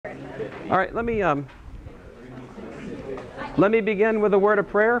All right, let me begin with a word of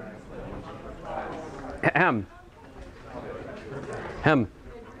prayer. Ahem. Hem.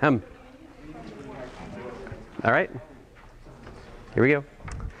 Hem. All right. Here we go.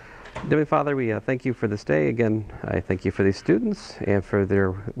 Heavenly Father, we thank you for this day. Again, I thank you for these students and for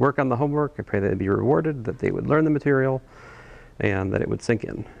their work on the homework. I pray that they'd be rewarded, that they would learn the material, and that it would sink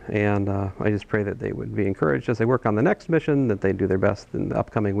in. And I just pray that they would be encouraged as they work on the next mission, that they do their best in the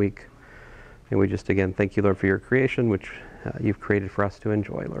upcoming week. And we just, again, thank you, Lord, for your creation, which you've created for us to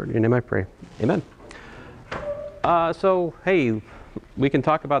enjoy, Lord. In your name I pray. Amen. So, hey, we can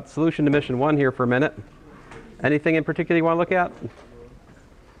talk about the solution to mission 1 here for a minute. Anything in particular you want to look at?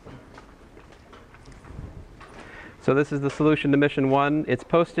 So this is the solution to mission 1. It's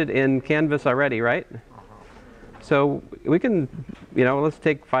posted in Canvas already, right? So we can, let's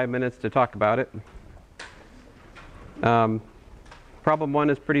take 5 minutes to talk about it. Problem 1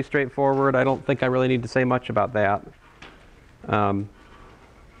 is pretty straightforward. I don't think I really need to say much about that.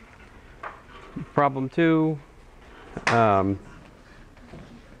 Problem 2,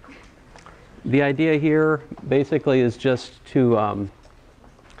 the idea here basically is just to,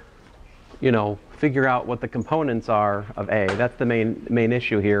 figure out what the components are of A. That's the main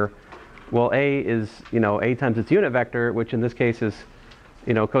issue here. Well, A is, A times its unit vector, which in this case is,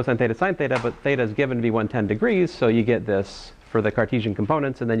 cosine theta sine theta, but theta is given to be 110 degrees, so you get this for the Cartesian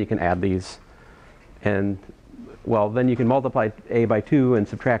components, and then you can add these. And, well, then you can multiply A by 2 and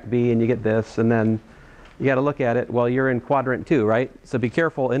subtract B, and you get this, and then you got to look at it. Well, you're in quadrant 2, right? So be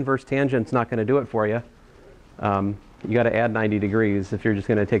careful, inverse tangent's not going to do it for you. You got to add 90 degrees if you're just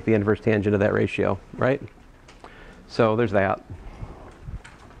going to take the inverse tangent of that ratio, right? So there's that.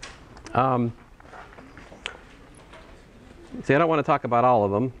 See, I don't want to talk about all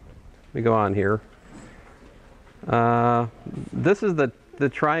of them. Let me go on here. This is the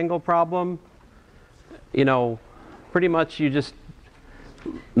triangle problem. Pretty much you just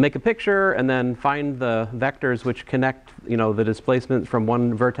make a picture and then find the vectors which connect, the displacement from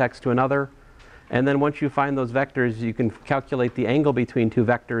one vertex to another. And then once you find those vectors, you can calculate the angle between two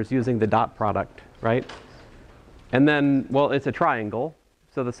vectors using the dot product, right? And then, well, it's a triangle,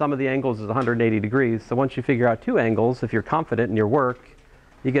 so the sum of the angles is 180 degrees. So once you figure out 2 angles, if you're confident in your work,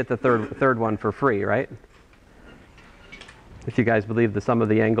 you get the third one for free, right? If you guys believe the sum of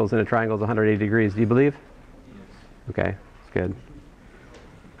the angles in a triangle is 180 degrees, do you believe? Yes. Okay, that's good.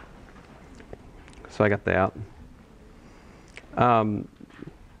 So I got that.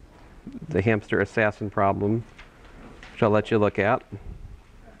 The hamster assassin problem, which I'll let you look at.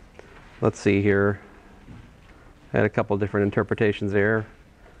 Let's see here. I had a couple different interpretations there.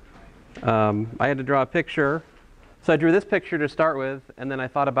 I had to draw a picture. So I drew this picture to start with, and then I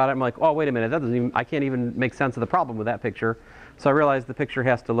thought about it. I'm like, oh, wait a minute. I can't even make sense of the problem with that picture. So I realized the picture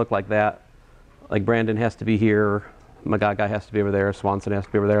has to look like that. Like Brandon has to be here, Magaga has to be over there, Swanson has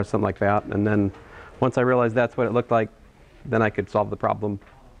to be over there, something like that. And then once I realized that's what it looked like, then I could solve the problem.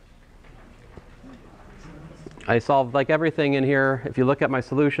 I solved like everything in here. If you look at my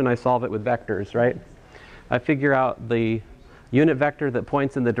solution, I solve it with vectors, right? I figure out the unit vector that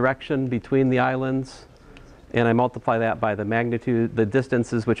points in the direction between the islands, and I multiply that by the magnitude, the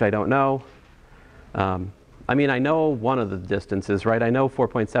distances, which I don't know. I know one of the distances, right? I know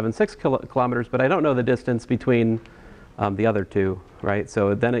 4.76 kilometers, but I don't know the distance between the other two, right?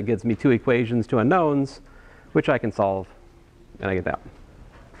 So then it gives me 2 equations, 2 unknowns, which I can solve, and I get that.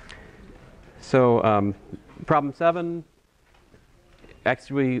 So problem 7,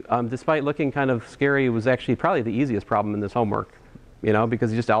 actually, despite looking kind of scary, was actually probably the easiest problem in this homework,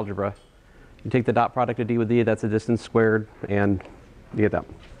 because it's just algebra. You take the dot product of d with d, that's the distance squared, and you get that.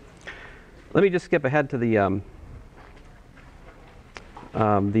 Let me just skip ahead to the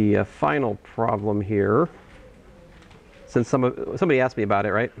final problem here, since somebody asked me about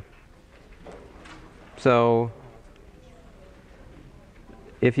it, right? So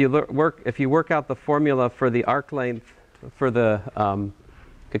if you work out the formula for the arc length for the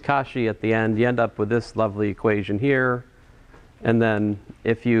Kakashi at the end, you end up with this lovely equation here. And then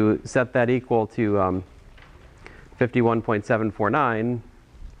if you set that equal to 51.749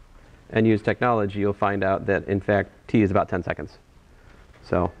 and use technology, you'll find out that, in fact, t is about 10 seconds.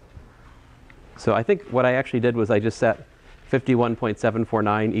 So I think what I actually did was I just set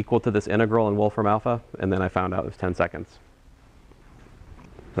 51.749 equal to this integral in Wolfram alpha, and then I found out it was 10 seconds.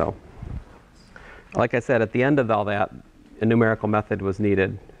 So, like I said, at the end of all that, a numerical method was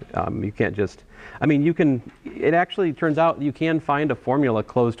needed. You can't just, it actually turns out you can find a formula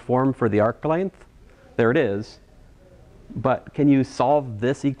closed form for the arc length. There it is. But can you solve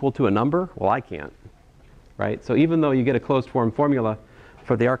this equal to a number? Well, I can't, right? So even though you get a closed form formula,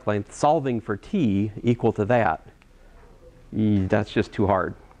 for the arc length, solving for t equal to that, that's just too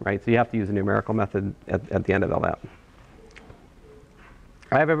hard, right? So you have to use a numerical method at the end of all that.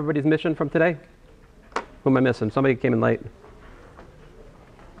 I have everybody's mission from today. Who am I missing? Somebody came in late.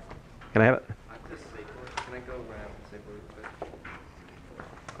 Can I have it? Can I go around and say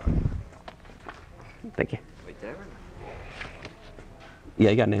Thank you. Wait, there?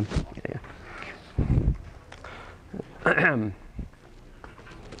 Yeah, you got a name. Yeah.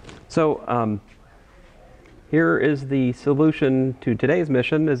 So here is the solution to today's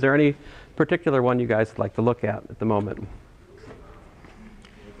mission. Is there any particular one you guys would like to look at the moment?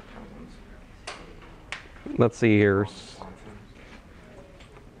 Let's see here.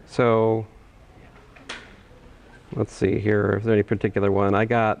 So let's see here. Is there any particular one? I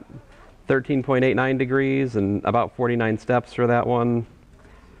got 13.89 degrees and about 49 steps for that one.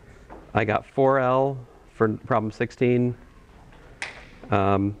 I got 4L for problem 16.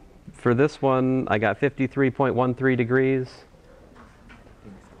 For this one, I got 53.13 degrees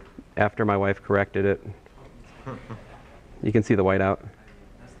after my wife corrected it. You can see the whiteout.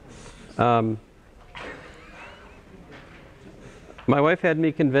 My wife had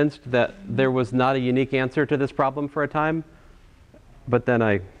me convinced that there was not a unique answer to this problem for a time, but then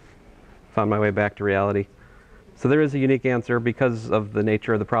I found my way back to reality. So there is a unique answer because of the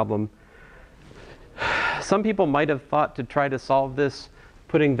nature of the problem. Some people might have thought to try to solve this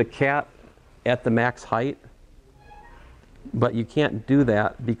putting the cat at the max height, but you can't do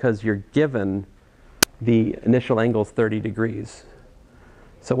that because you're given the initial angle is 30 degrees.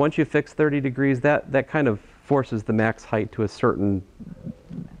 So once you fix 30 degrees, that kind of forces the max height to a certain,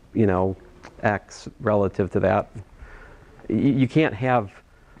 x relative to that. You can't have,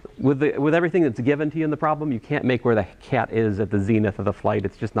 with everything that's given to you in the problem, you can't make where the cat is at the zenith of the flight.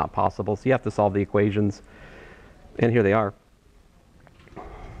 It's just not possible. So you have to solve the equations. And here they are.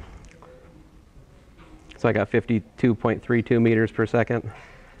 So I got 52.32 meters per second.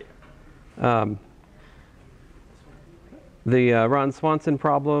 The Ron Swanson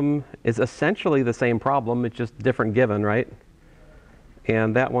problem is essentially the same problem. It's just different given, right?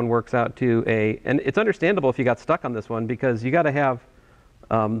 And that one works out to and it's understandable if you got stuck on this one because you got to have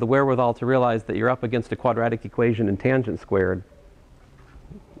the wherewithal to realize that you're up against a quadratic equation and tangent squared.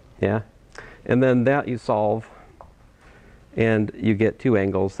 Yeah? And then that you solve, and you get two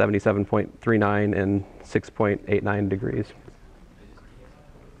angles, 77.39 and 6.89 degrees.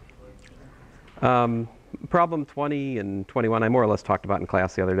 Problem 20 and 21, I more or less talked about in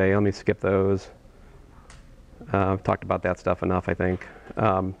class the other day. Let me skip those. I've talked about that stuff enough, I think.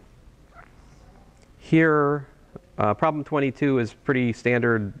 Here, problem 22 is pretty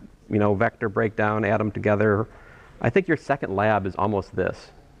standard, vector breakdown, add them together. I think your second lab is almost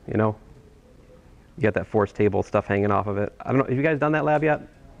this, You got that force table stuff hanging off of it. I don't know, have you guys done that lab yet?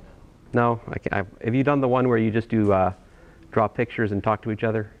 No? Have you done the one where you just do draw pictures and talk to each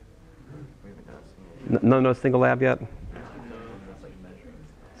other? No single lab yet?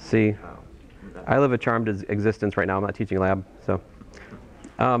 See, I live a charmed existence right now. I'm not teaching lab, so.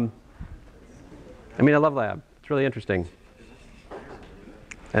 I love lab. It's really interesting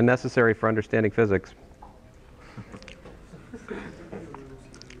and necessary for understanding physics.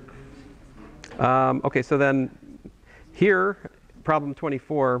 Okay, so then here, problem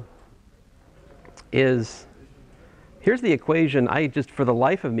 24 is, here's the equation I just, for the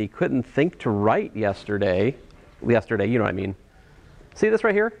life of me, couldn't think to write yesterday, you know what I mean. See this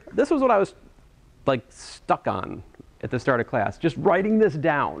right here? This was what I was stuck on at the start of class. Just writing this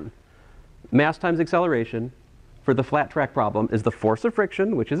down. Mass times acceleration for the flat track problem is the force of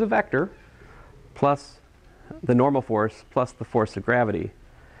friction, which is a vector, plus the normal force, plus the force of gravity.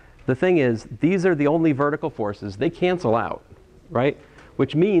 The thing is, these are the only vertical forces. They cancel out, right?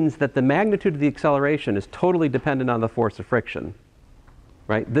 Which means that the magnitude of the acceleration is totally dependent on the force of friction,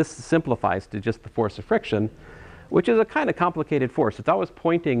 right? This simplifies to just the force of friction, which is a kind of complicated force. It's always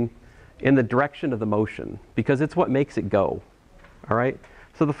pointing in the direction of the motion because it's what makes it go, all right?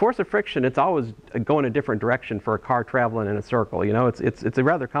 So the force of friction, it's always going a different direction for a car traveling in a circle. It's a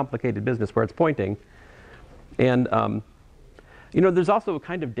rather complicated business where it's pointing. And there's also a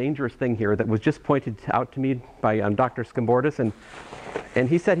kind of dangerous thing here that was just pointed out to me by Dr. Skambordis, and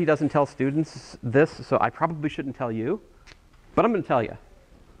he said he doesn't tell students this, so I probably shouldn't tell you, but I'm going to tell you.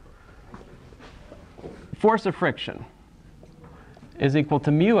 Force of friction is equal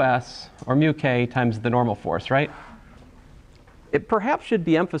to mu s or mu k times the normal force, right? It perhaps should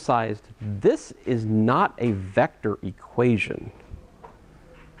be emphasized, this is not a vector equation.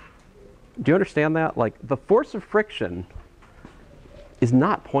 Do you understand that? The force of friction is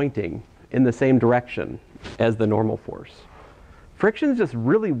not pointing in the same direction as the normal force. Friction is just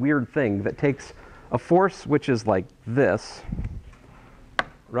really weird thing that takes a force which is like this,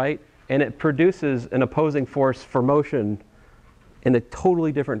 right? And it produces an opposing force for motion in a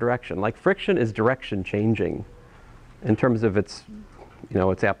totally different direction. Like friction is direction changing in terms of its,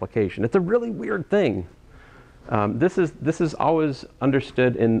 its application. It's a really weird thing. This is always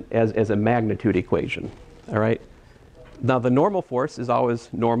understood as a magnitude equation, all right? Now the normal force is always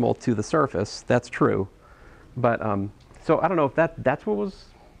normal to the surface. That's true. But so I don't know if that's what was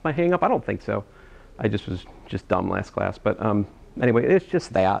my hang up. I don't think so. I was just dumb last class. But anyway, it's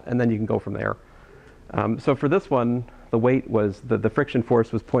just that, and then you can go from there. So for this one, the weight was, the friction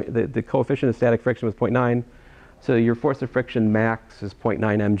force was the coefficient of static friction was 0.9. So your force of friction max is 0.9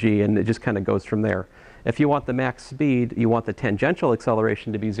 mg, and it just kind of goes from there. If you want the max speed, you want the tangential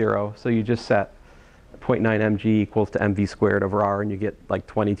acceleration to be 0. So you just set 0.9 mg equals to mv squared over r, and you get like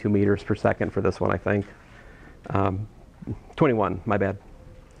 22 meters per second for this one, I think. 21, my bad.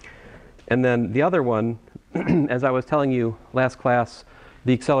 And then the other one, as I was telling you last class,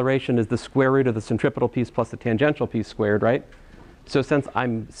 the acceleration is the square root of the centripetal piece plus the tangential piece squared, right? So since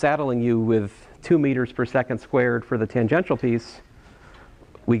I'm saddling you with 2 meters per second squared for the tangential piece,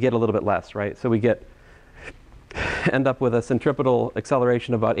 we get a little bit less, right? So we end up with a centripetal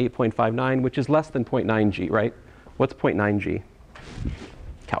acceleration of about 8.59, which is less than 0.9 g, right? What's 0.9 g?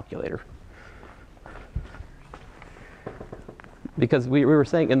 Calculator. Because we were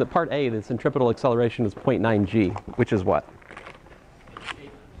saying in the part A, the centripetal acceleration was 0.9 g, which is what?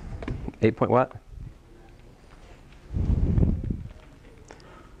 8 point what?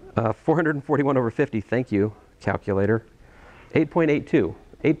 441 over 50, thank you, calculator. 8.82.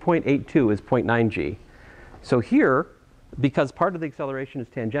 8.82 is 0.9 g. So here, because part of the acceleration is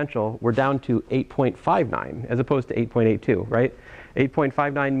tangential, we're down to 8.59 as opposed to 8.82, right?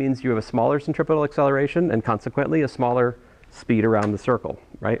 8.59 means you have a smaller centripetal acceleration and consequently a smaller speed around the circle,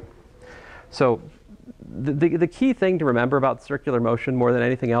 right? So the key thing to remember about circular motion more than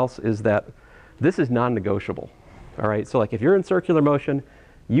anything else is that this is non-negotiable, all right? So like if you're in circular motion,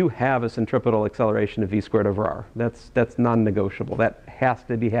 you have a centripetal acceleration of v squared over r. That's non-negotiable. That has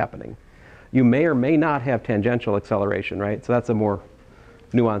to be happening. You may or may not have tangential acceleration, right? So that's a more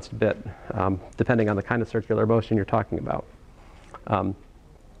nuanced bit, depending on the kind of circular motion you're talking about.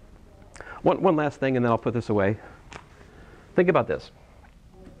 One last thing, and then I'll put this away. Think about this.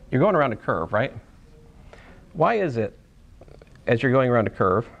 You're going around a curve, right? Why is it, as you're going around a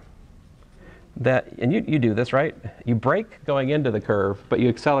curve, that, and you do this, right? You brake going into the curve, but you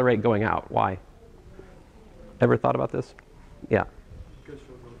accelerate going out. Why? Ever thought about this? Yeah.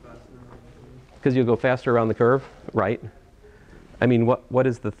 Because you'll go faster around the curve, right? I mean, what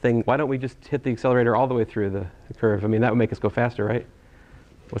is the thing? Why don't we just hit the accelerator all the way through the curve? I mean, that would make us go faster, right?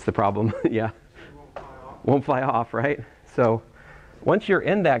 What's the problem? Yeah. Won't fly off, right? So once you're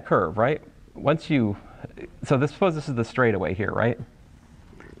in that curve, right? Suppose this is the straightaway here, right?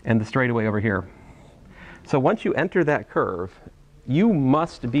 And the straightaway over here. So once you enter that curve, you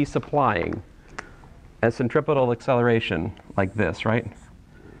must be supplying a centripetal acceleration like this, right?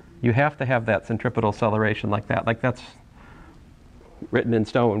 You have to have that centripetal acceleration like that. Like that's written in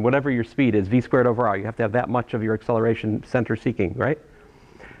stone. Whatever your speed is, v squared over r, you have to have that much of your acceleration center seeking, right?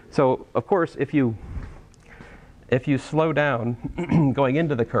 So of course, if you slow down going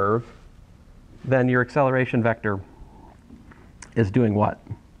into the curve, then your acceleration vector is doing what?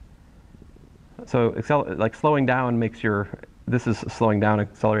 So like slowing down makes this is slowing down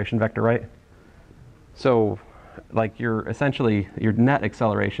acceleration vector, right? So like your net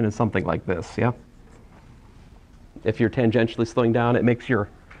acceleration is something like this, yeah? If you're tangentially slowing down, it makes your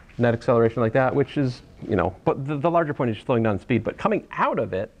net acceleration like that, which is, but the larger point is you're slowing down speed. But coming out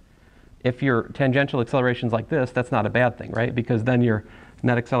of it, if your tangential acceleration's like this, that's not a bad thing, right? Because then your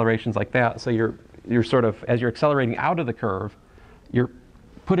net acceleration's like that. So you're sort of, as you're accelerating out of the curve, you're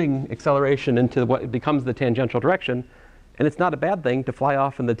putting acceleration into what becomes the tangential direction. And it's not a bad thing to fly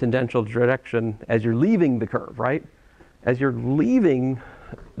off in the tangential direction as you're leaving the curve, right? As you're leaving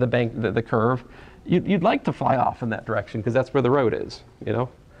the curve, you'd like to fly off in that direction because that's where the road is,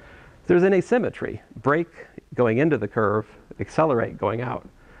 There's an asymmetry. Brake going into the curve, accelerate going out.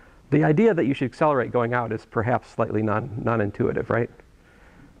 The idea that you should accelerate going out is perhaps slightly non-intuitive, right?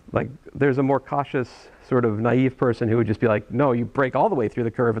 Like there's a more cautious, sort of naive person who would just be like, no, you brake all the way through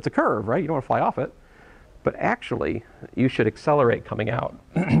the curve. It's a curve, right? You don't want to fly off it. But actually, you should accelerate coming out.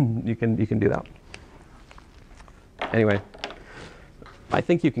 You can do that. Anyway, I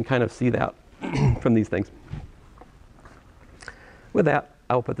think you can kind of see that from these things. With that,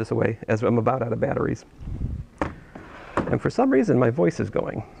 I'll put this away as I'm about out of batteries. And for some reason, my voice is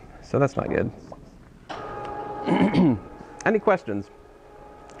going. So that's not good. Any questions?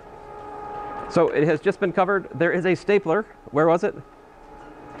 So it has just been covered. There is a stapler. Where was it?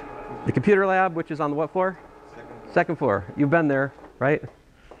 The computer lab, which is on the what floor? Second floor. You've been there, right?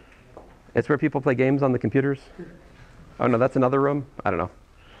 It's where people play games on the computers. Oh no, that's another room? I don't know.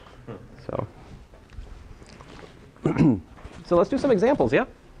 So, so let's do some examples, yeah?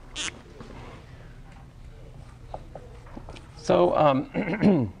 So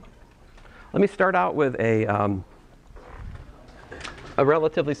let me start out with a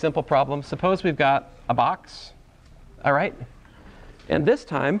relatively simple problem. Suppose we've got a box, all right? And this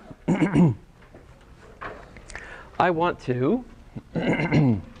time, I want to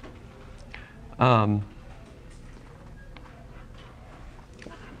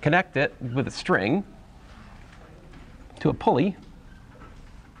connect it with a string to a pulley,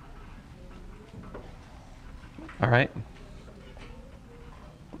 all right?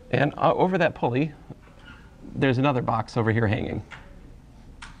 And over that pulley, there's another box over here hanging.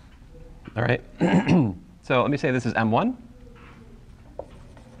 All right? So let me say this is M1.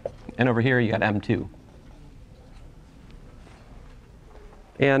 And over here, you got M2.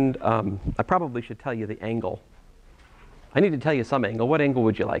 And I probably should tell you the angle. I need to tell you some angle. What angle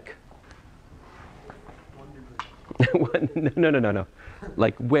would you like? 1 degree. No.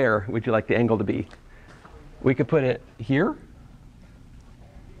 Like, where would you like the angle to be? We could put it here.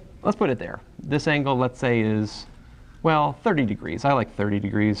 Let's put it there. This angle, let's say, is, well, 30 degrees. I like 30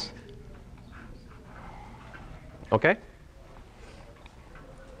 degrees. OK?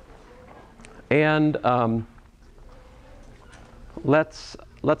 And let's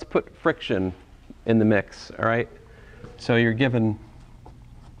put friction in the mix, all right? So you're given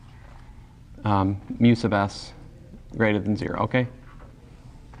mu sub s greater than 0, OK?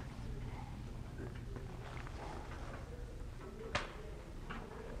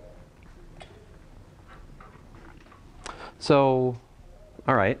 So,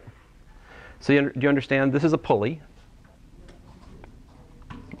 all right. So do you understand? This is a pulley.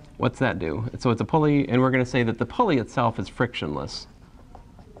 What's that do? So it's a pulley, and we're going to say that the pulley itself is frictionless.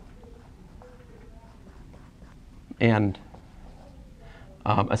 And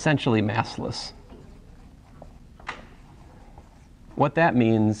essentially massless. What that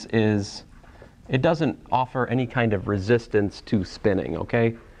means is it doesn't offer any kind of resistance to spinning,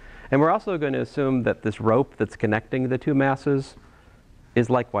 OK? And we're also going to assume that this rope that's connecting the two masses is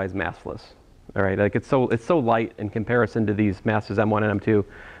likewise massless. All right, like it's so light in comparison to these masses M1 and M2,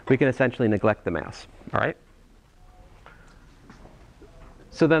 we can essentially neglect the mass. All right.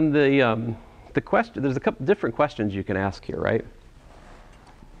 So then the question, there's a couple different questions you can ask here, right?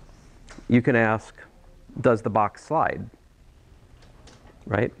 You can ask, does the box slide?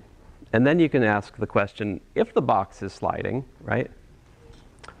 Right? And then you can ask the question, if the box is sliding, right?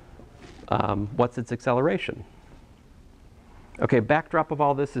 What's its acceleration? Okay, backdrop of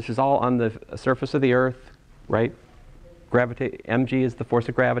all this is all on the surface of the Earth, right? Mg is the force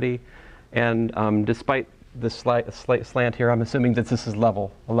of gravity. And despite the slight slant here, I'm assuming that this is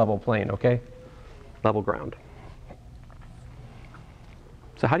level, a level plane, okay? Level ground.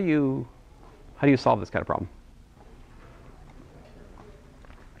 So how do you solve this kind of problem?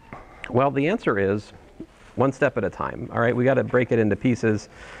 Well, the answer is one step at a time, all right? We got to break it into pieces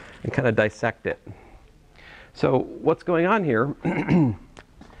and kind of dissect it. So what's going on here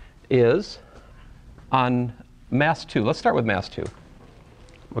is on mass 2. Let's start with mass 2,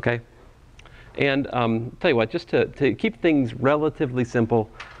 okay? And tell you what, just to keep things relatively simple,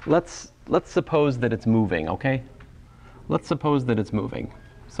 let's suppose that it's moving, okay? Let's suppose that it's moving.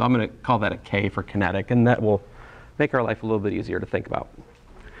 So I'm going to call that a K for kinetic, and that will make our life a little bit easier to think about.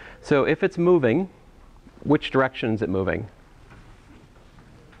 So if it's moving, which direction is it moving?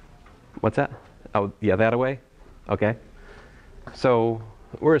 What's that? Oh, yeah, that away? OK. So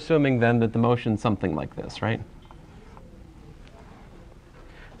we're assuming then that the motion's something like this, right?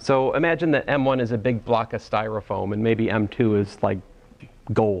 So imagine that M1 is a big block of styrofoam, and maybe M2 is like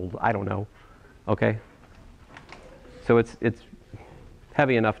gold. I don't know. OK? So it's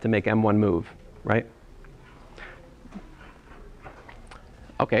heavy enough to make M1 move, right?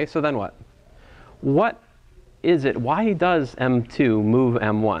 OK, so then what? What is it? Why does M2 move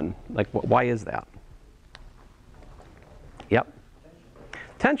M1? Like, why is that? Yep.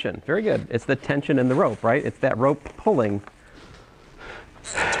 Tension. Very good. It's the tension in the rope, right? It's that rope pulling.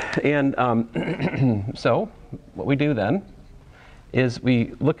 And so what we do then is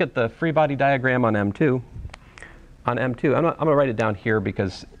we look at the free body diagram on M2. On M2, I'm going to write it down here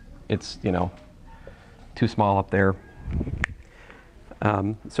because it's, too small up there.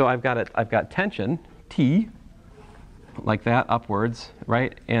 So I've got tension, T, like that, upwards,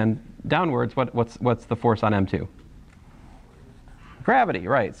 right? And downwards, what's the force on M2? Gravity,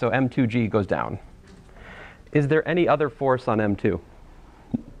 right. So m2g goes down. Is there any other force on m2?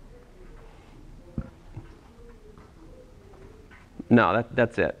 No,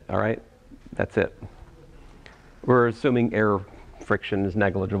 that's it, all right? That's it. We're assuming air friction is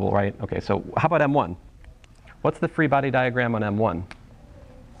negligible, right? Okay, so how about m1? What's the free body diagram on m1?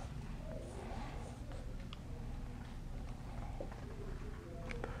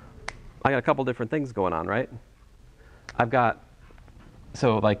 I got a couple different things going on, right? I've got,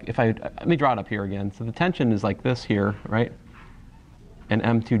 so like if let me draw it up here again. So the tension is like this here, right? And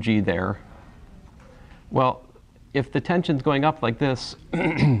m2g there. Well, if the tension's going up like this,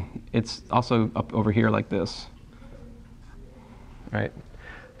 it's also up over here like this, right?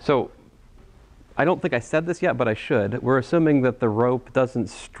 So I don't think I said this yet, but I should. We're assuming that the rope doesn't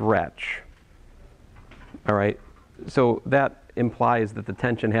stretch, all right? So that implies that the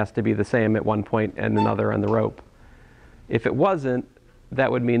tension has to be the same at one point and another on the rope. If it wasn't,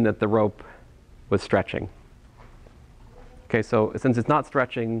 that would mean that the rope was stretching. Okay, so since it's not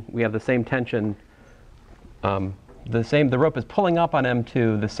stretching, we have the same tension. The rope is pulling up on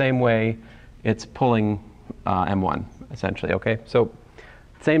M2 the same way it's pulling M1, essentially, okay? So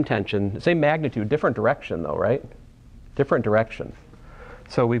same tension, same magnitude, different direction though, right? Different direction.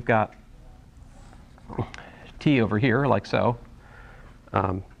 So we've got T over here, like so.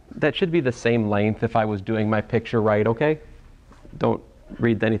 That should be the same length if I was doing my picture right, okay? Don't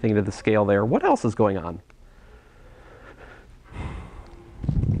read anything to the scale there. What else is going on?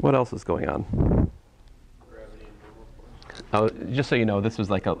 What else is going on? Gravity and normal force. Oh, just so you know, this was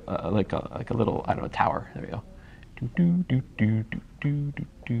like a little, I don't know, tower. There we go.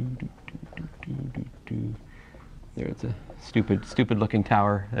 There, it's a stupid looking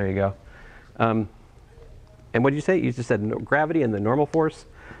tower. There you go. And what did you say? You just said gravity and the normal force.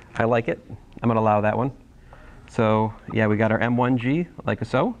 I like it. I'm going to allow that one. So yeah, we got our m1g like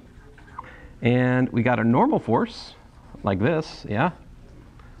so, and we got a normal force like this. Yeah.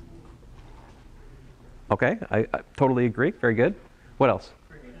 Okay, I totally agree. Very good. What else?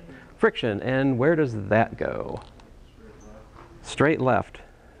 Friction. And where does that go? Straight left.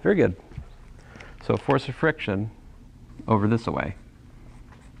 Very good. So force of friction over this way.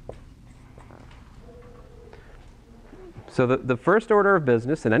 So the first order of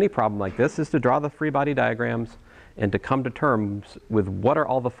business in any problem like this is to draw the free body diagrams and to come to terms with what are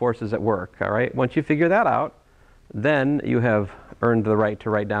all the forces at work, all right? Once you figure that out, then you have earned the right to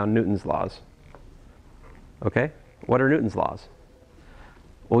write down Newton's laws. Okay? What are Newton's laws?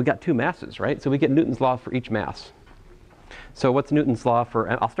 Well, we got two masses, right? So we get Newton's law for each mass. So what's Newton's law for,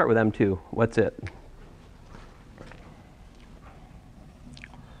 I'll start with M2. What's it?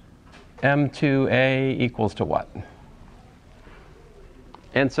 M2A equals to what?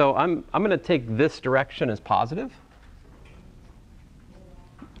 And so I'm going to take this direction as positive.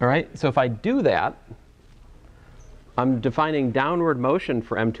 All right? So if I do that, I'm defining downward motion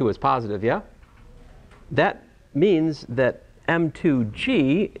for M2 as positive, yeah? That means that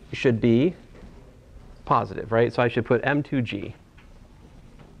M2G should be positive, right? So I should put M2G.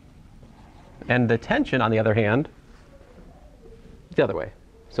 And the tension, on the other hand, the other way.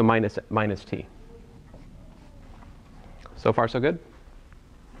 So minus T. So far, so good?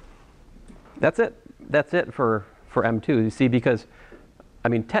 That's it. That's it for M2. You see, because, I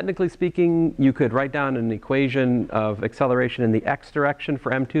mean, technically speaking, you could write down an equation of acceleration in the x direction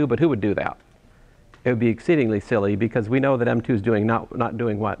for M2, but who would do that? It would be exceedingly silly because we know that M2 is doing not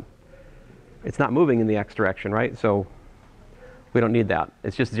doing what? It's not moving in the x direction, right? So we don't need that.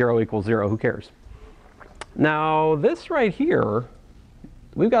 It's just 0 equals 0. Who cares? Now, this right here,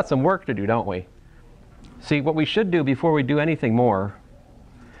 we've got some work to do, don't we? See, what we should do before we do anything more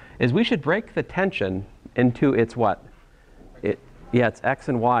is we should break the tension into its what? Yeah, it's x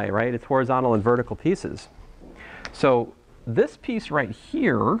and y, right? It's horizontal and vertical pieces. So this piece right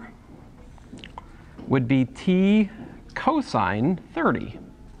here would be T cosine 30.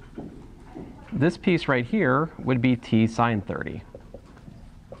 This piece right here would be T sine 30.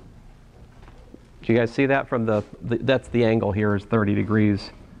 Do you guys see that from that's the angle here is 30 degrees.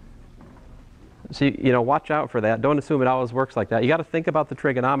 So, you know, watch out for that. Don't assume it always works like that. You got to think about the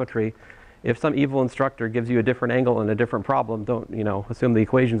trigonometry. If some evil instructor gives you a different angle and a different problem, don't, you know, assume the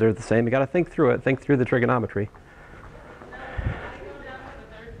equations are the same. You got to think through it. Think through the trigonometry.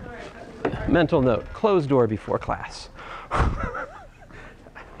 Mental note, closed door before class.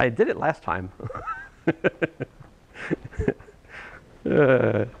 I did it last time.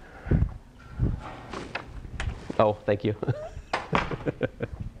 Oh, thank you.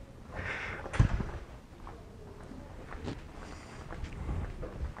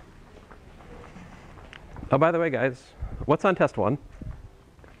 Oh, by the way, guys, what's on test 1?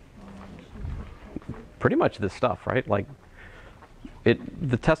 pretty much this stuff, right? Like,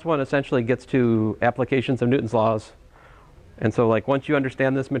 the test one essentially gets to applications of Newton's laws. And so, like, once you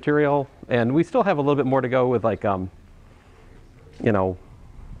understand this material, and we still have a little bit more to go with, like, you know,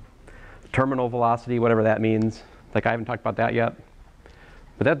 terminal velocity, whatever that means. Like, I haven't talked about that yet.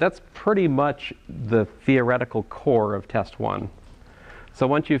 But that's pretty much the theoretical core of test one. So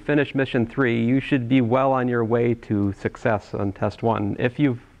once you finish mission 3, you should be well on your way to success on test 1 if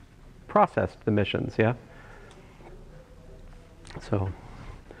you've processed the missions, yeah? So,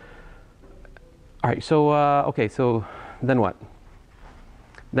 all right, so, okay, so then what?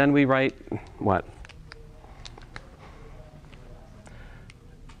 Then we write what?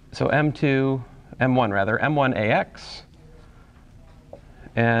 So M1 rather, M1AX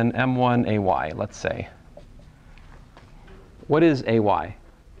and M1AY, let's say. What is AY?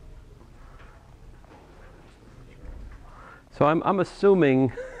 So I'm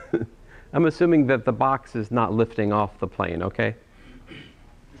assuming I'm assuming that the box is not lifting off the plane, okay?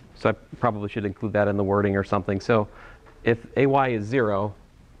 So I probably should include that in the wording or something. So if AY is 0,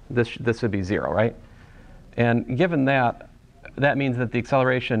 this would be 0, right? And given that, that means that the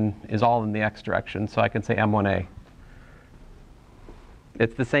acceleration is all in the x direction, so I can say M1A.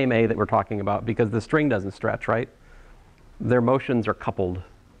 It's the same A that we're talking about because the string doesn't stretch, right? Their motions are coupled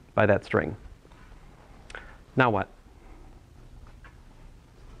by that string. Now what?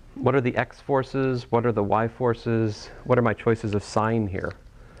 What are the x forces? What are the y forces? What are my choices of sign here?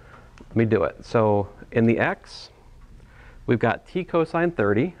 Let me do it. So in the x, we've got t cosine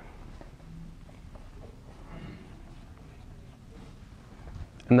 30.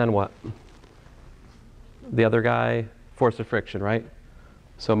 And then what? The other guy, force of friction, right?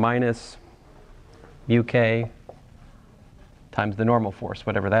 So minus mu k times the normal force,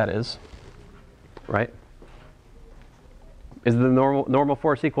 whatever that is, right? Is the normal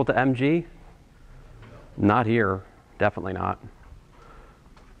force equal to mg? Not here, definitely not.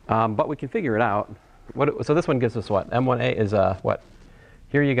 But we can figure it out. So this one gives us what? M1A is what?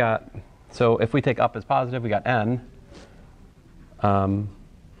 Here you got, so if we take up as positive, we got n.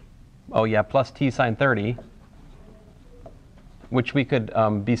 Oh yeah, plus t sine 30, which we could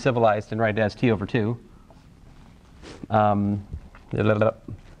be civilized and write as t over 2. Minus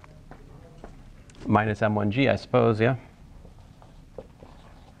m1g, I suppose, yeah?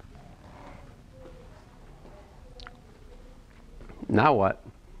 Now what?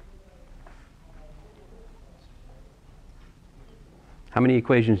 How many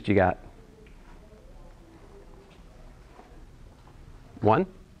equations do you got? 1,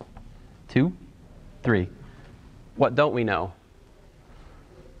 2, 3. What don't we know?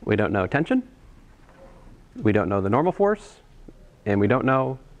 We don't know tension. We don't know the normal force, and we don't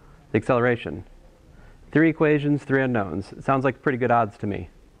know the acceleration. 3 equations, 3 unknowns. It sounds like pretty good odds to me,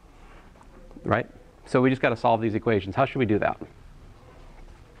 right? So we just got to solve these equations. How should we do that?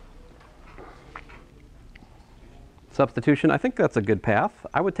 Substitution, I think that's a good path.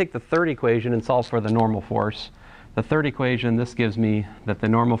 I would take the third equation and solve for the normal force. The third equation, this gives me that the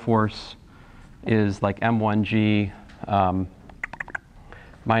normal force is like m1g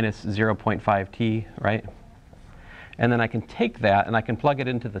minus 0.5t, right? And then I can take that and I can plug it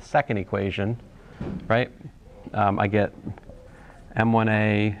into the second equation, right? I get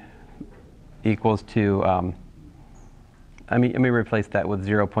m1a equals to, let me replace that with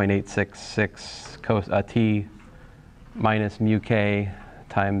 0.866 t minus mu k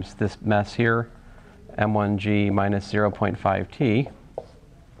times this mess here, m1g minus 0.5t.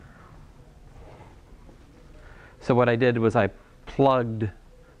 So what I did was I plugged,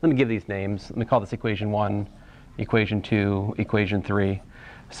 let me give these names. Let me call this equation 1, equation 2, equation 3.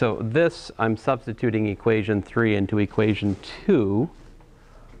 So this, I'm substituting equation 3 into equation 2,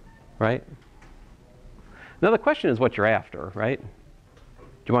 right? Now the question is what you're after, right?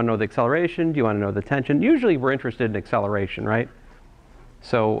 Do you want to know the acceleration? Do you want to know the tension? Usually we're interested in acceleration, right?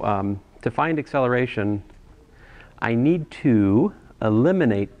 So to find acceleration, I need to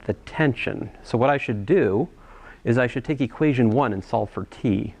eliminate the tension. So what I should do is I should take equation 1 and solve for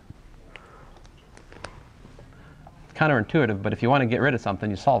t. It's counterintuitive, but if you want to get rid of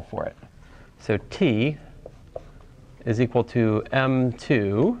something, you solve for it. So t is equal to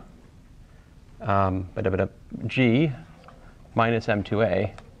m2 g minus m2a,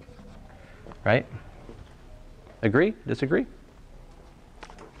 right? Agree? Disagree?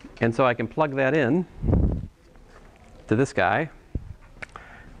 And so I can plug that in to this guy,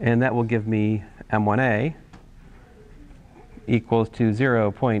 and that will give me m1a equals to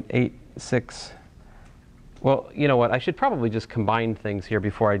 0.86. Well, you know what? I should probably just combine things here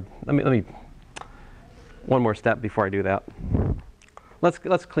before let me one more step before I do that.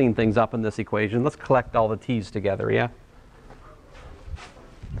 let's clean things up in this equation. Let's collect all the t's together, yeah?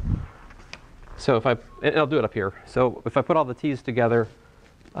 So if and I'll do it up here. So if I put all the t's together,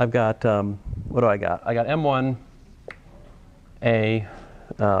 I've got, what do I got? I got m1a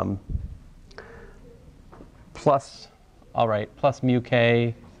plus, all right, plus mu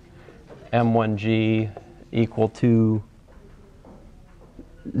k m1g equal to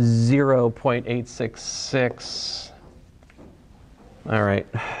 0.866. All right,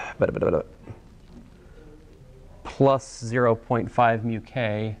 plus 0.5 mu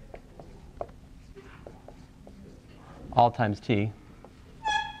k all times t.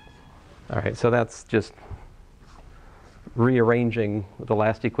 All right, so that's just rearranging the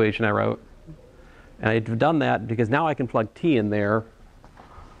last equation I wrote. And I've done that because now I can plug t in there,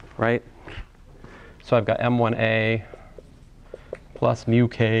 right? So I've got m1a plus mu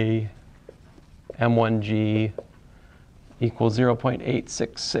k m1g equals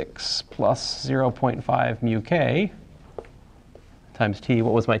 0.866 plus 0.5 mu k times t.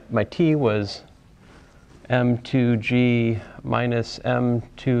 What was my t was m2g minus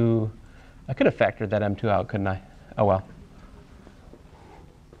m2. I could have factored that m2 out, couldn't I? Oh well.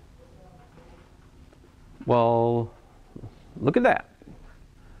 Well, look at that.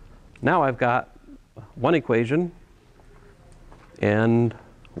 Now I've got one equation and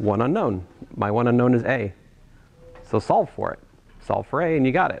one unknown. My one unknown is a. So solve for it. Solve for a and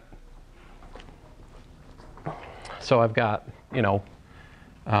you got it. So I've got,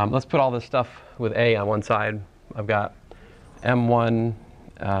 let's put all this stuff with a on one side. I've got m1,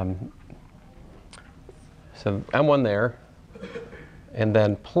 so m1 there, and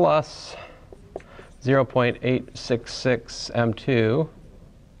then plus 0.866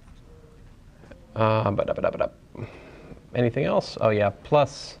 m2. Anything else? Oh yeah,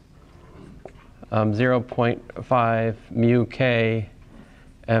 plus 0.5 mu k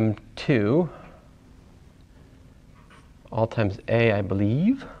m2 all times a, I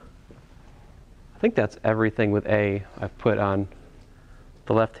believe. I think that's everything with a I've put on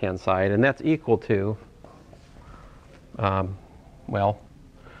the left-hand side, and that's equal to, well,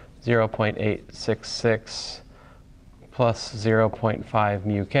 0.866 plus 0.5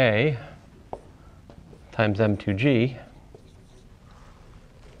 mu k times m2g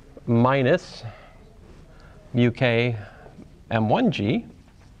minus mu k m1g.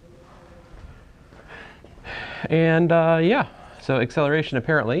 And yeah, so acceleration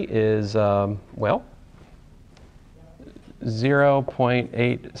apparently is, well,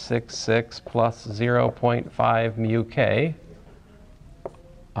 0.866 plus 0.5 mu k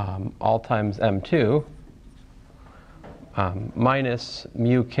all times m2 minus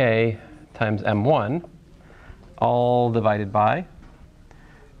mu k times m1 all divided by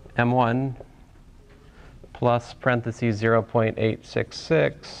m1 plus parentheses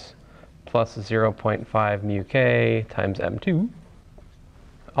 0.866 plus 0.5 mu k times m2,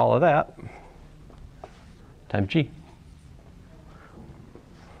 all of that, times g.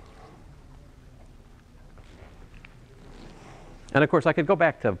 And of course, I could go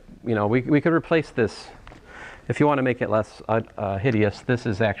back to, we could replace this. If you want to make it less hideous, this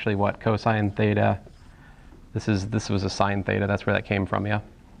is actually what? Cosine theta. This was a sine theta. That's where that came from, yeah?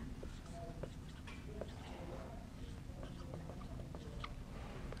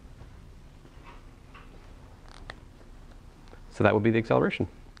 So that would be the acceleration.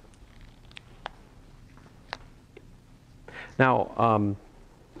 Now,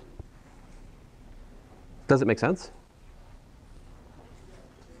 does it make sense?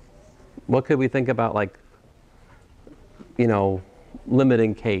 What could we think about, like,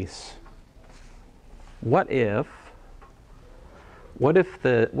 limiting case? What if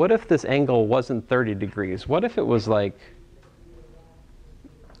this angle wasn't 30 degrees? What if it was like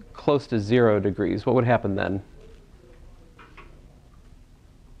close to 0 degrees? What would happen then?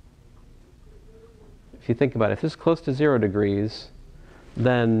 If you think about it, if this is close to 0 degrees,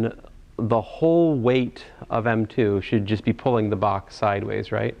 then the whole weight of M2 should just be pulling the box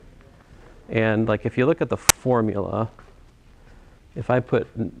sideways, right? And like if you look at the formula, if I put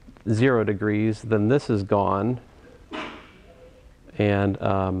 0 degrees, then this is gone. And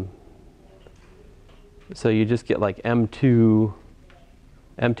so you just get like M2G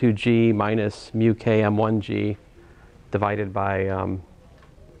minus mu K M1G divided by,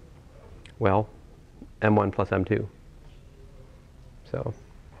 well, M1 plus M2. So,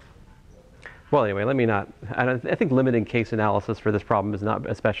 well, anyway, let me not, I think limiting case analysis for this problem is not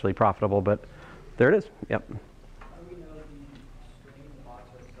especially profitable, but there it is. Yep. How do we know the string and the box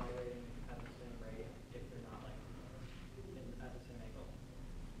are accelerating at the same rate if they're not at the same angle?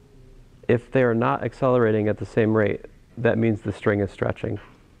 If they're not accelerating at the same rate, that means the string is stretching.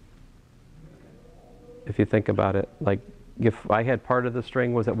 If you think about it, like if I had part of the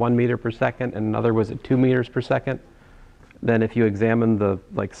string was at 1 meter per second and another was at 2 meters per second, then if you examine the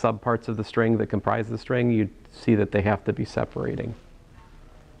like subparts of the string that comprise the string, you'd see that they have to be separating.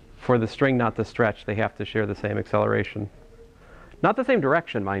 For the string not to stretch, they have to share the same acceleration. Not the same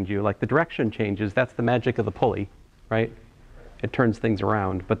direction, mind you. Like the direction changes, that's the magic of the pulley, right? It turns things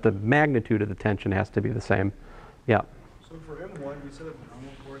around, but the magnitude of the tension has to be the same. Yeah. So for M1, we said that the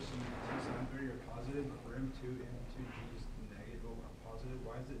normal force in T sine 30 are positive, but for M2 and M2G is negative or positive.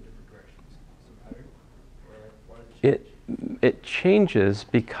 Why is it in different directions? Does it matter? Or why does it change? It changes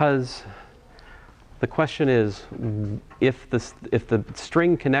because the question is if the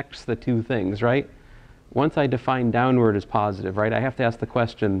string connects the two things, right? Once I define downward as positive, right, I have to ask the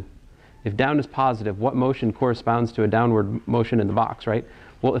question, if down is positive, what motion corresponds to a downward motion in the box, right?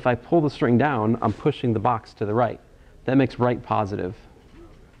 Well, if I pull the string down, I'm pushing the box to the right. That makes right positive.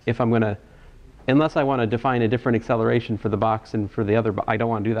 If I'm going to, unless I want to define a different acceleration for the box and for the other, I don't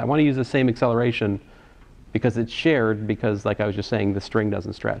want to do that. I want to use the same acceleration because it's shared because, like I was just saying, the string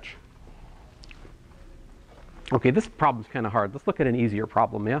doesn't stretch. Okay, this problem's kind of hard. Let's look at an easier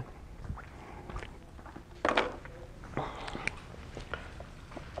problem, yeah?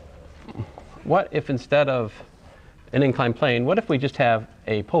 What if instead of an inclined plane, what if we just have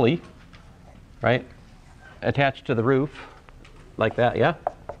a pulley, right, attached to the roof like that, yeah?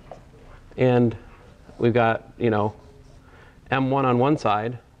 And we've got, you know, M1 on one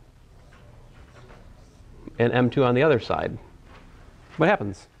side and M2 on the other side. What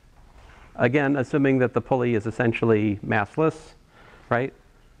happens? Again, assuming that the pulley is essentially massless, right,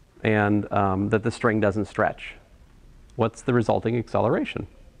 and that the string doesn't stretch. What's the resulting acceleration?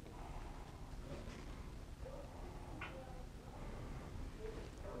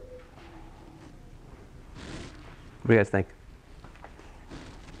 What do you guys think?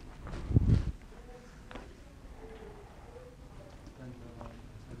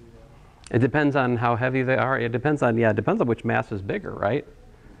 It depends on how heavy they are. It depends on, yeah, it depends on which mass is bigger, right?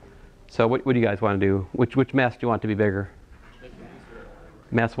 So what do you guys want to do? Which mass do you want to be bigger?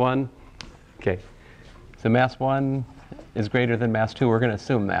 Mass 1? Okay. So mass 1 is greater than mass 2. We're going to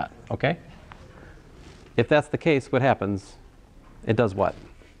assume that, okay? If that's the case, what happens? It does what?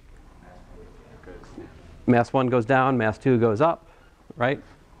 Mass 1 goes down, mass 2 goes up, right?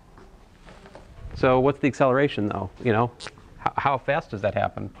 So what's the acceleration, though? You know, how fast does that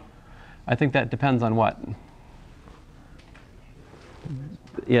happen? I think that depends on what?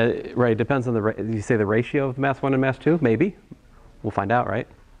 Yeah, right. It depends on you say the ratio of mass 1 and mass 2? Maybe. We'll find out, right?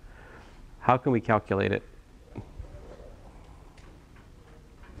 How can we calculate it?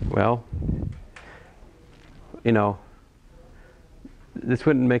 Well, you know, this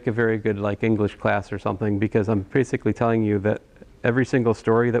wouldn't make a very good like English class or something because I'm basically telling you that every single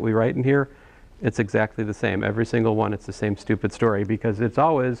story that we write in here, it's exactly the same. Every single one, it's the same stupid story because it's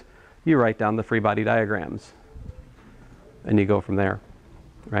always you write down the free body diagrams and you go from there,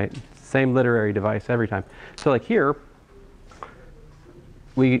 right? Same literary device every time. So like here,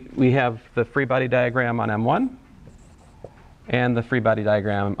 we have the free body diagram on M1 and the free body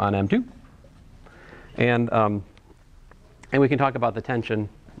diagram on M2. And we can talk about the tension,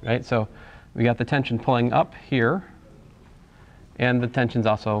 right? So we got the tension pulling up here, and the tension's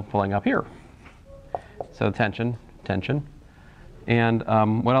also pulling up here. So tension. And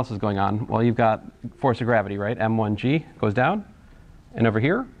what else is going on? Well, you've got force of gravity, right? M1G goes down, and over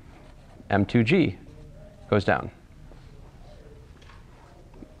here, M2G goes down,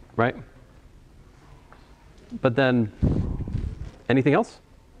 right? But then, anything else?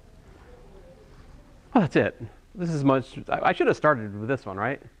 Well, that's it. This is much, I should have started with this one,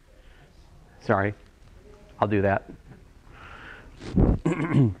 right? Sorry, I'll do that.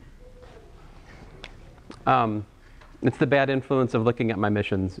 It's the bad influence of looking at my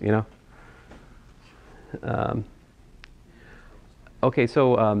missions, you know? Okay,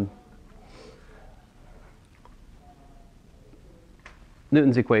 so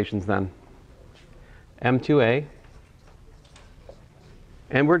Newton's equations then. M2A.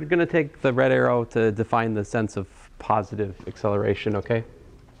 And we're going to take the red arrow to define the sense of positive acceleration, okay?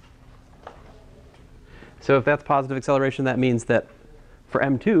 So if that's positive acceleration, that means that for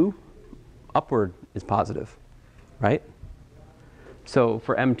M2, upward is positive, right? So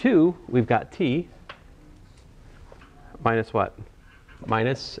for M2, we've got T minus what?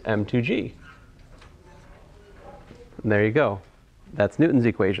 Minus M2G. And there you go. That's Newton's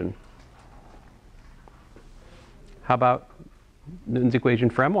equation. How about Newton's equation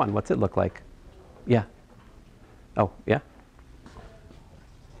for M1? What's it look like? Yeah. Oh, yeah?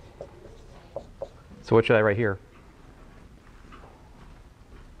 So what should I write here?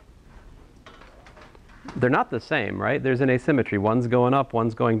 they're not the same, right? There's an asymmetry. One's going up,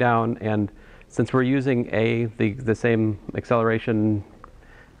 one's going down, and since we're using the same acceleration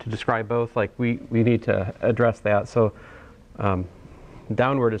to describe both, like we need to address that. So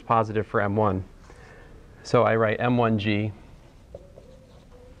downward is positive for m1. So I write m1g,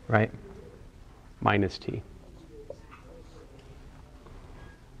 right, minus t.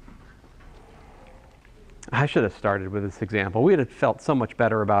 I should have started with this example. We'd have felt so much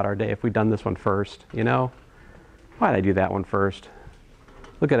better about our day if we'd done this one first, you know? Why did I do that one first?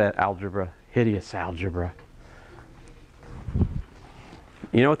 Look at that algebra, hideous algebra.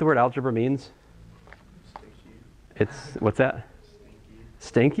 You know what the word algebra means? It's, what's that?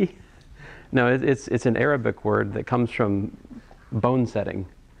 Stinky? No, it's an Arabic word that comes from bone setting.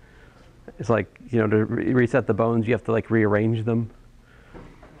 It's like, you know, to reset the bones, you have to like rearrange them.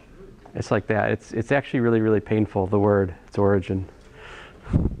 It's like that. It's actually really, really painful, the word, its origin.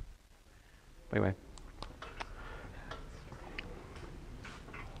 Anyway.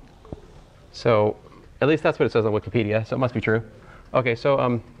 So, at least that's what it says on Wikipedia, so it must be true. Okay,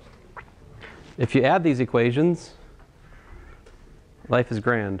 so if you add these equations, life is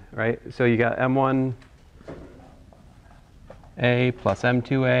grand, right? So you got m1a plus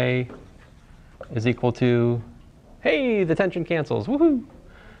m2a is equal to, hey, the tension cancels, woohoo!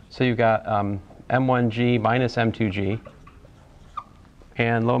 So you got m1g minus m2g.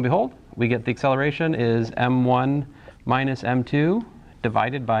 And lo and behold, we get the acceleration is m1 minus m2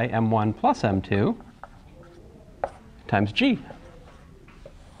 divided by m1 plus m2 times g.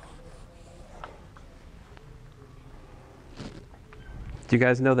 Do you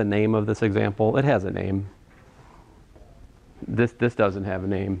guys know the name of this example? It has a name. This doesn't have a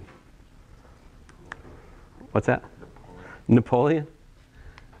name. What's that? Napoleon?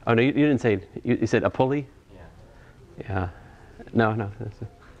 Oh, no, you didn't say, you said a pulley? Yeah. Yeah. No. I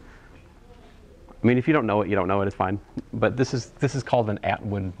mean, if you don't know it, you don't know it, it's fine. But this is called an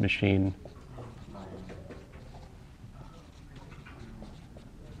Atwood machine.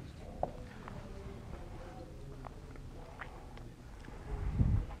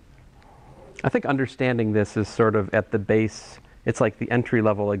 I think understanding this is sort of at the base. It's like the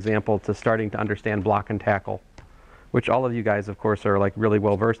entry-level example to starting to understand block and tackle, which all of you guys, of course, are like really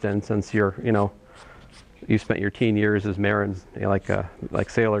well versed in, since you're, you know, you spent your teen years as marins, you know, like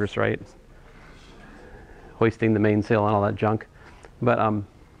sailors, right? Hoisting the mainsail and all that junk. But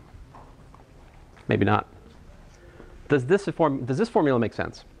maybe not. Does this formula make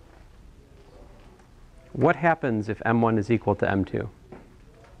sense? What happens if m1 is equal to m2?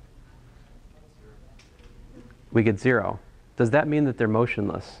 We get 0. Does that mean that they're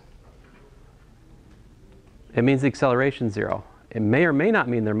motionless? It means the acceleration is 0. It may or may not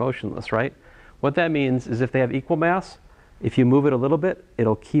mean they're motionless, right? What that means is if they have equal mass, if you move it a little bit,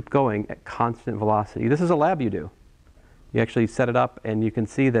 it'll keep going at constant velocity. This is a lab you do. You actually set it up, and you can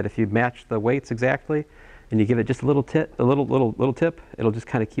see that if you match the weights exactly, and you give it just a little tip, it'll just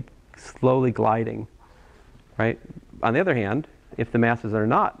kind of keep slowly gliding, right? On the other hand, if the masses are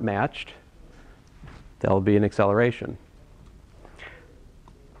not matched, there'll be an acceleration.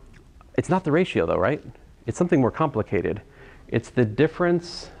 It's not the ratio, though, right? It's something more complicated. It's the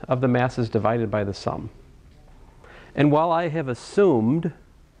difference of the masses divided by the sum. And while I have assumed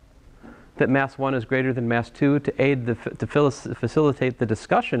that mass 1 is greater than mass 2 to facilitate the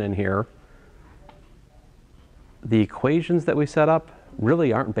discussion in here, the equations that we set up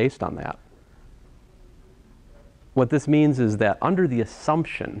really aren't based on that. What this means is that under the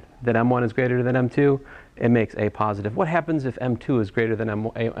assumption that m1 is greater than m2, it makes A positive. What happens if m2 is greater than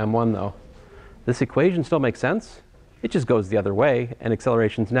m1, though? This equation still makes sense. It just goes the other way, and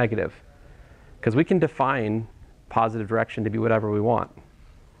acceleration is negative. Because we can define positive direction to be whatever we want.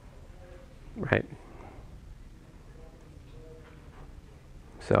 Right?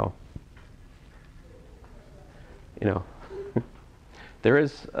 So, you know, there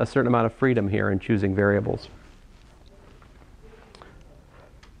is a certain amount of freedom here in choosing variables.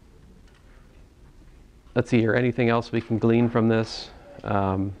 Let's see here, anything else we can glean from this?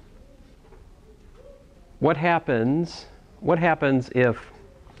 What happens if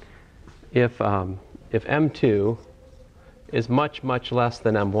m2 is much, much less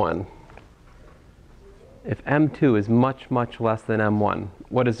than m1? If m2 is much, much less than m1,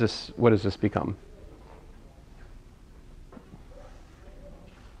 what does this become?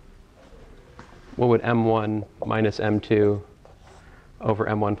 What would m1 minus m2 over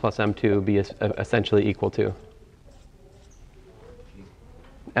m1 plus m2 be essentially equal to?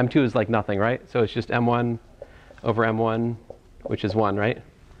 m2 is like nothing, right? So it's just m1 over m1, which is 1, right?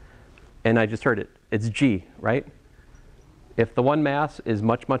 And I just heard it. It's g, right? If the one mass is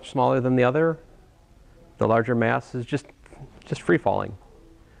much, much smaller than the other, The larger mass is just free falling.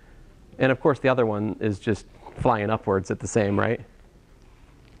 And of course the other one is just flying upwards at the same, right?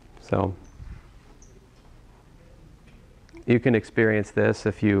 So you can experience this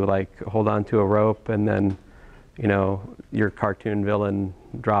if you like hold on to a rope and then, you know, your cartoon villain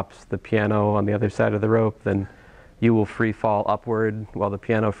drops the piano on the other side of the rope, then you will free fall upward while the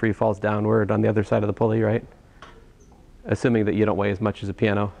piano free falls downward on the other side of the pulley, right? Assuming that you don't weigh as much as a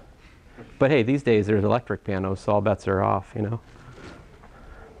piano. But hey, these days there's electric pianos, so all bets are off, you know.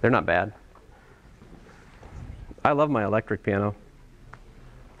 They're not bad. I love my electric piano.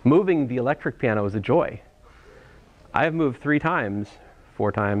 Moving the electric piano is a joy. I've moved 3 times,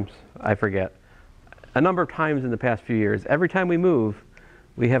 4 times, I forget. A number of times in the past few years. Every time we move,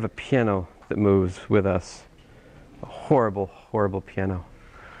 we have a piano that moves with us. A horrible, horrible piano.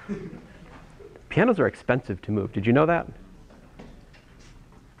 Pianos are expensive to move. Did you know that?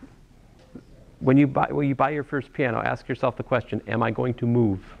 When you buy your first piano, ask yourself the question, am I going to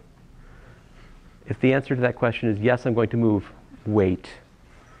move? If the answer to that question is yes, I'm going to move, wait.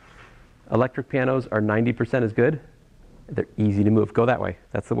 Electric pianos are 90% as good. They're easy to move. Go that way.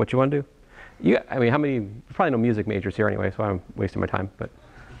 That's what you want to do. I mean, how many, probably no music majors here anyway, so I'm wasting my time. But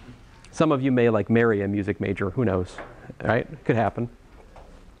some of you may like marry a music major. Who knows? Right? Could happen.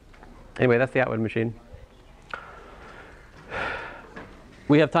 Anyway, that's the Atwood machine.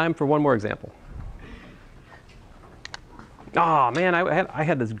 We have time for one more example. Oh man, I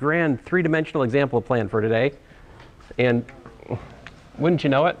had this grand 3-dimensional example planned for today, and wouldn't you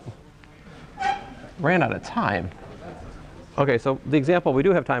know it, ran out of time. Okay, so the example we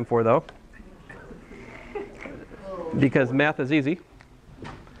do have time for, though, because math is easy,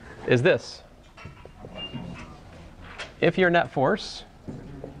 is this. If your net force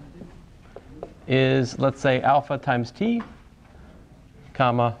is, let's say, alpha times t,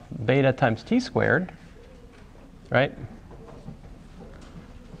 comma, beta times t squared, right?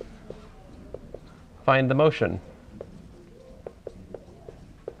 Find the motion.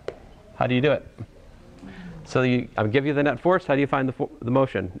 How do you do it? So I'll give you the net force. How do you find the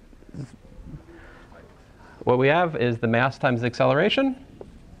motion? What we have is the mass times the acceleration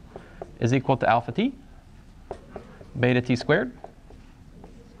is equal to alpha t, beta t squared.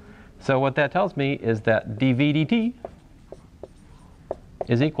 So what that tells me is that dv dt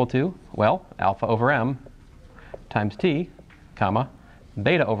is equal to, well, alpha over m times t, comma,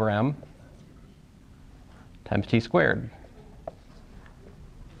 beta over m times t squared.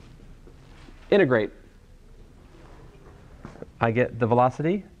 Integrate. I get the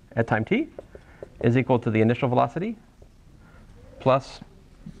velocity at time t is equal to the initial velocity plus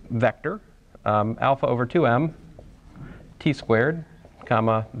vector alpha over 2m t squared,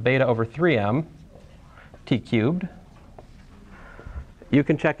 comma, beta over 3m t cubed. You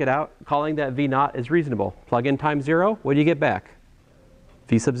can check it out. Calling that v naught is reasonable. Plug in time 0. What do you get back?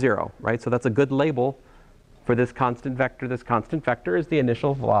 V sub 0, right? So that's a good label for this constant vector. This constant vector is the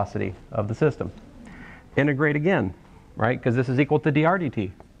initial velocity of the system. Integrate again, right? Because this is equal to dr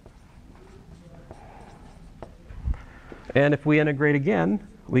dt. And if we integrate again,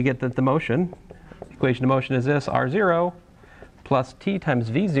 we get that the motion, equation of motion is this, r0 plus t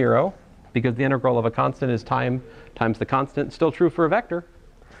times v0, because the integral of a constant is time times the constant, still true for a vector,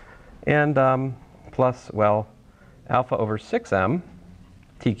 and plus, well, alpha over 6m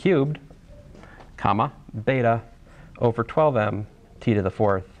t cubed, comma, beta over 12m t to the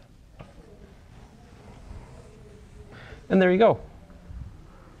 4th. And there you go.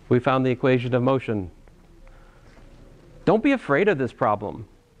 We found the equation of motion. Don't be afraid of this problem.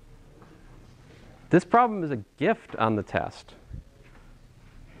 This problem is a gift on the test.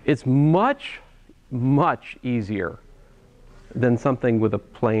 It's much, much easier than something with a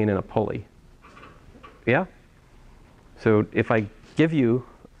plane and a pulley. Yeah? So if I give you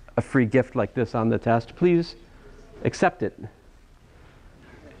a free gift like this on the test, please accept it.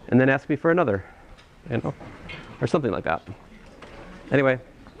 And then ask me for another, you know, or something like that. Anyway,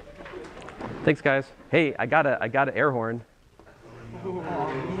 thanks guys. Hey, I got an air horn.